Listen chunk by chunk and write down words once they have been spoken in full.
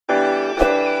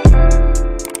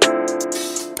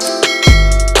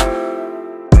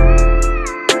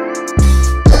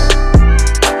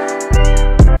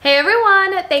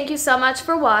thank you so much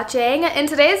for watching. In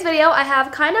today's video, I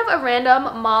have kind of a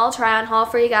random mall try-on haul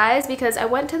for you guys because I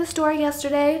went to the store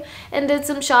yesterday and did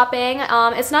some shopping.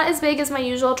 It's not as big as my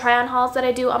usual try-on hauls that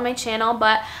I do on my channel,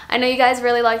 but I know you guys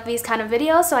really like these kind of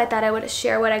videos, so I thought I would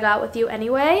share what I got with you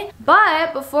anyway.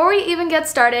 But before we even get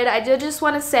started, I did just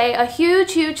want to say a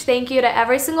huge thank you to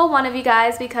every single one of you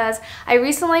guys because I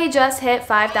recently just hit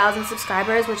 5,000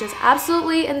 subscribers, which is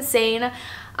absolutely insane.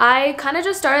 I kind of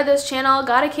just started this channel,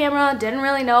 got a camera, didn't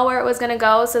really know where it was going to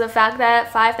go, so the fact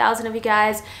that 5,000 of you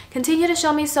guys continue to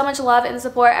show me so much love and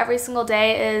support every single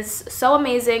day is so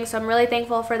amazing, so I'm really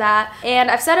thankful for that. And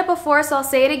I've said it before, so I'll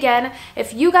say it again.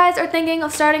 If you guys are thinking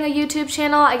of starting a YouTube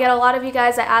channel, I get a lot of you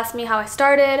guys that ask me how I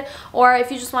started, or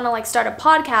if you just want to like start a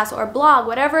podcast or a blog,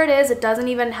 whatever it is, it doesn't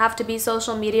even have to be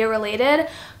social media related.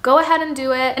 Go ahead and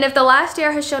do it. And if the last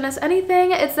year has shown us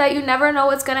anything, it's that you never know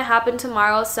what's going to happen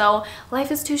tomorrow, so life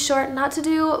is too short not to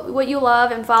do what you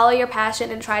love and follow your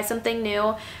passion and try something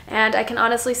new. And I can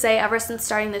honestly say ever since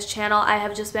starting this channel, I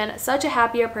have just been such a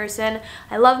happier person.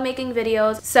 I love making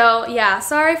videos. So yeah,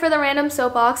 sorry for the random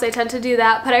soapbox, I tend to do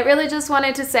that, but I really just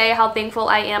wanted to say how thankful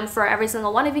I am for every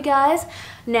single one of you guys.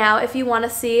 Now, if you want to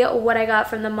see what I got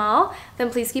from the mall,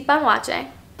 then please keep on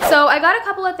watching. So I got a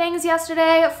couple of things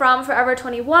yesterday from Forever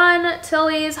 21,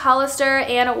 Tilly's, Hollister,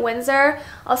 and Windsor.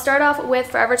 I'll start off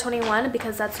with Forever 21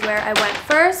 because that's where I went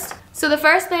first. So the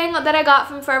first thing that I got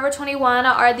from Forever 21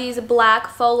 are these black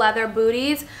faux leather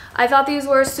booties. I thought these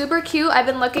were super cute. I've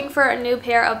been looking for a new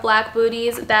pair of black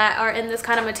booties that are in this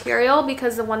kind of material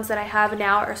because the ones that I have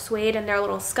now are suede and they're a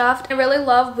little scuffed. I really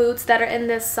love boots that are in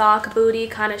this sock booty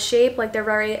kind of shape, like they're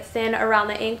very thin around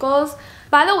the ankles.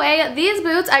 By the way, these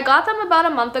boots, I got them about a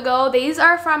month ago. These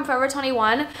are from Forever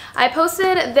 21. I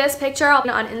posted this picture on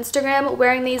Instagram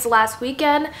wearing these last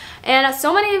weekend, and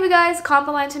so many of you guys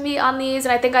complimented me on these,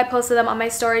 and I think I posted them on my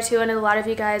story too, and a lot of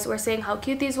you guys were saying how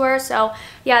cute these were. So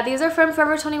yeah, these are from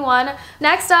Forever 21.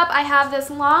 Next up, I have this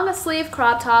long sleeve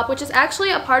crop top, which is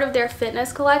actually a part of their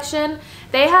fitness collection.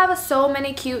 They have so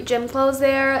many cute gym clothes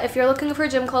there. If you're looking for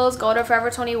gym clothes, go to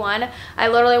Forever 21. I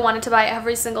literally wanted to buy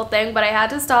every single thing, but I had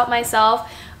to stop myself.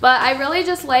 But I really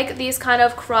just like these kind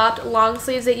of cropped long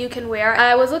sleeves that you can wear.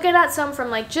 I was looking at some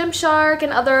from like Gymshark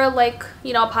and other like,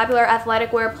 you know, popular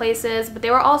athletic wear places, but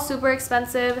they were all super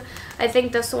expensive. I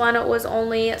think this one was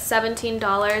only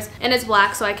 $17 and it's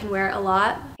black, so I can wear it a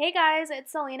lot. Hey guys,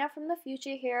 it's Selena from the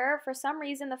future here. For some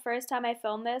reason, the first time I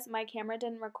filmed this, my camera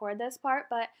didn't record this part,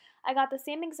 but I got the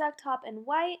same exact top in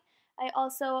white. I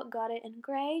also got it in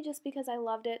gray just because I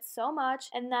loved it so much.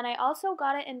 And then I also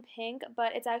got it in pink,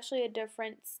 but it's actually a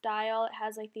different style. It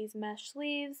has like these mesh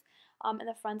sleeves, and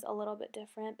the front's a little bit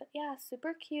different. But yeah,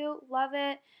 super cute. Love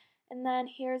it. And then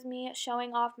here's me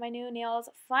showing off my new nails.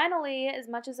 Finally, as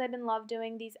much as I've been loved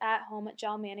doing these at-home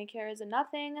gel manicures,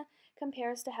 nothing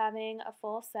compares to having a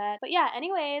full set. But yeah,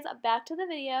 anyways, back to the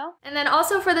video. And then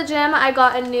also for the gym, I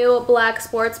got a new black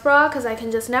sports bra because I can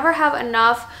just never have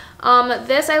enough.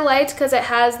 This I liked because it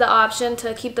has the option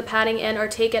to keep the padding in or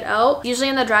take it out. Usually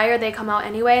in the dryer they come out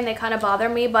anyway and they kind of bother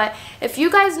me, but if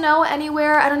you guys know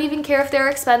anywhere, I don't even care if they're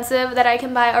expensive, that I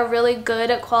can buy a really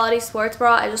good quality sports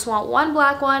bra. I just want one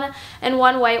black one and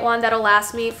one white one that'll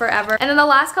last me forever. And then the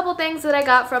last couple things that I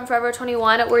got from Forever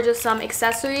 21 were just some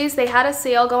accessories. They had a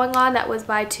sale going on that was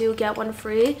buy two get one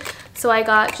free, so I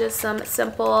got just some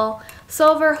simple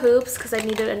silver hoops because I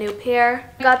needed a new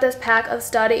pair. I got this pack of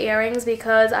stud earrings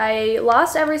because I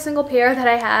lost every single pair that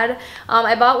I had.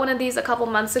 I bought one of these a couple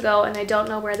months ago and I don't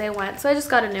know where they went, so I just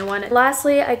got a new one.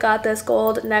 Lastly, I got this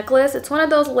gold necklace. It's one of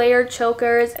those layered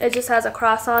chokers. It just has a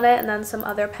cross on it and then some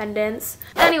other pendants.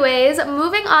 Anyways,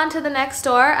 moving on to the next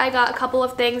store, I got a couple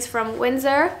of things from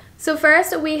Windsor. So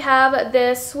first we have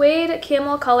this suede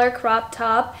camel color crop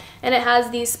top, and it has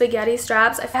these spaghetti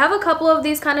straps. I have a couple of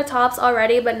these kind of tops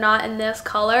already, but not in this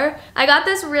color. I got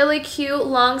this really cute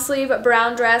long sleeve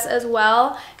brown dress as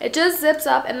well. It just zips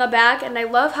up in the back, and I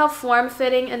love how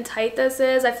form-fitting and tight this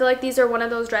is. I feel like these are one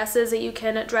of those dresses that you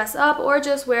can dress up or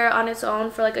just wear on its own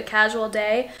for like a casual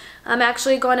day. I'm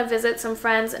actually going to visit some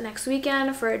friends next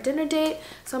weekend for a dinner date,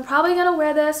 so I'm probably going to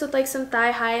wear this with like some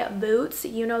thigh-high boots.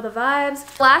 You know the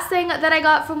vibes. Last thing that I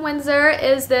got from Windsor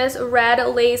is this red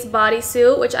lace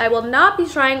bodysuit, which I will not be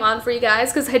trying on for you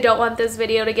guys because I don't want this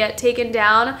video to get taken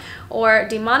down or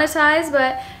demonetized,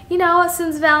 but you know,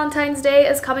 since Valentine's Day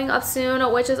is coming up soon,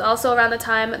 which is also around the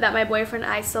time that my boyfriend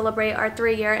and I celebrate our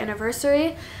 3-year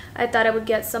anniversary, I thought I would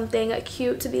get something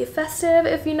cute to be festive,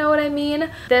 if you know what I mean.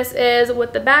 This is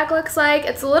what the back looks like.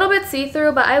 It's a little bit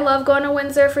see-through, but I love going to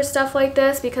Windsor for stuff like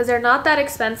this because they're not that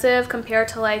expensive compared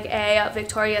to like a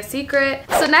Victoria's Secret.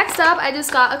 So next up, I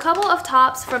just got a couple of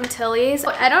tops from Tilly's.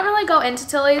 I don't really go into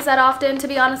Tilly's that often, to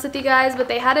be honest with you guys, but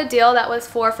they had a deal that was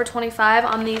 4 for $25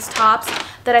 on these tops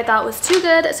that I thought was too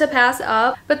good to pass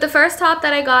up. But the first top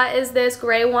that I got is this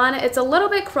gray one. It's a little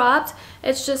bit cropped.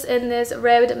 It's just in this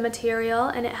ribbed material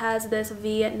and it has this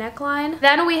V neckline.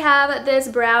 Then we have this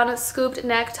brown scooped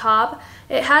neck top.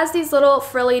 It has these little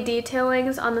frilly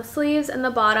detailings on the sleeves and the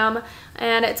bottom,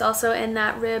 and it's also in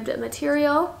that ribbed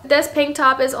material. This pink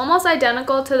top is almost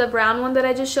identical to the brown one that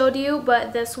I just showed you,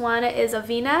 but this one is a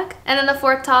V-neck. And then the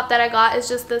fourth top that I got is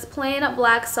just this plain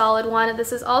black solid one.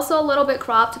 This is also a little bit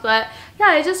cropped, but yeah,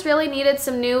 I just really needed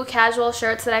some new casual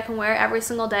shirts that I can wear every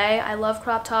single day. I love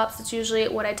crop tops. It's usually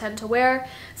what I tend to wear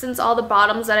since all the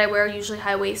bottoms that I wear are usually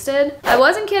high-waisted. I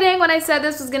wasn't kidding when I said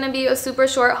this was going to be a super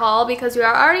short haul because we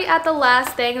are already at the last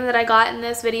thing that I got in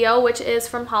this video, which is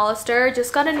from Hollister.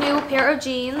 Just got a new pair of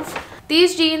jeans.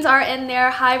 These jeans are in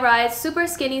their high-rise, super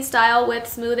skinny style with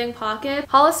smoothing pockets.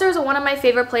 Hollister is one of my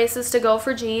favorite places to go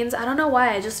for jeans. I don't know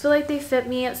why. I just feel like they fit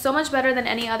me so much better than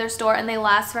any other store and they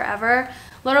last forever.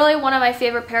 Literally one of my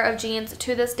favorite pair of jeans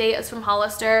to this date is from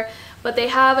Hollister, but they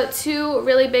have 2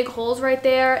 really big holes right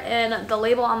there and the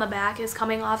label on the back is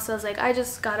coming off, so I was like, I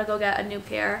just gotta go get a new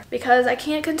pair because I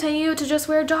can't continue to just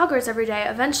wear joggers every day.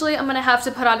 Eventually I'm gonna have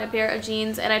to put on a pair of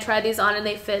jeans, and I tried these on and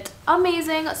they fit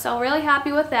amazing, so really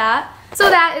happy with that. So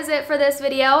that is it for this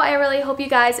video. I really hope you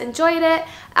guys enjoyed it.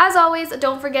 As always,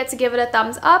 don't forget to give it a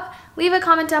thumbs up. Leave a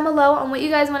comment down below on what you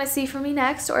guys want to see from me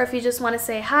next, or if you just want to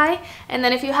say hi. And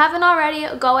then if you haven't already,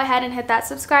 go ahead and hit that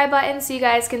subscribe button so you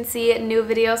guys can see new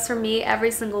videos from me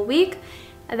every single week.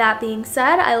 That being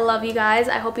said, I love you guys.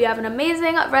 I hope you have an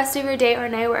amazing rest of your day or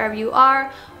night wherever you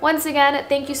are. Once again,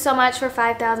 thank you so much for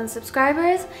 5,000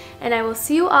 subscribers, and I will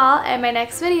see you all in my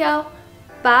next video.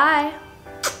 Bye!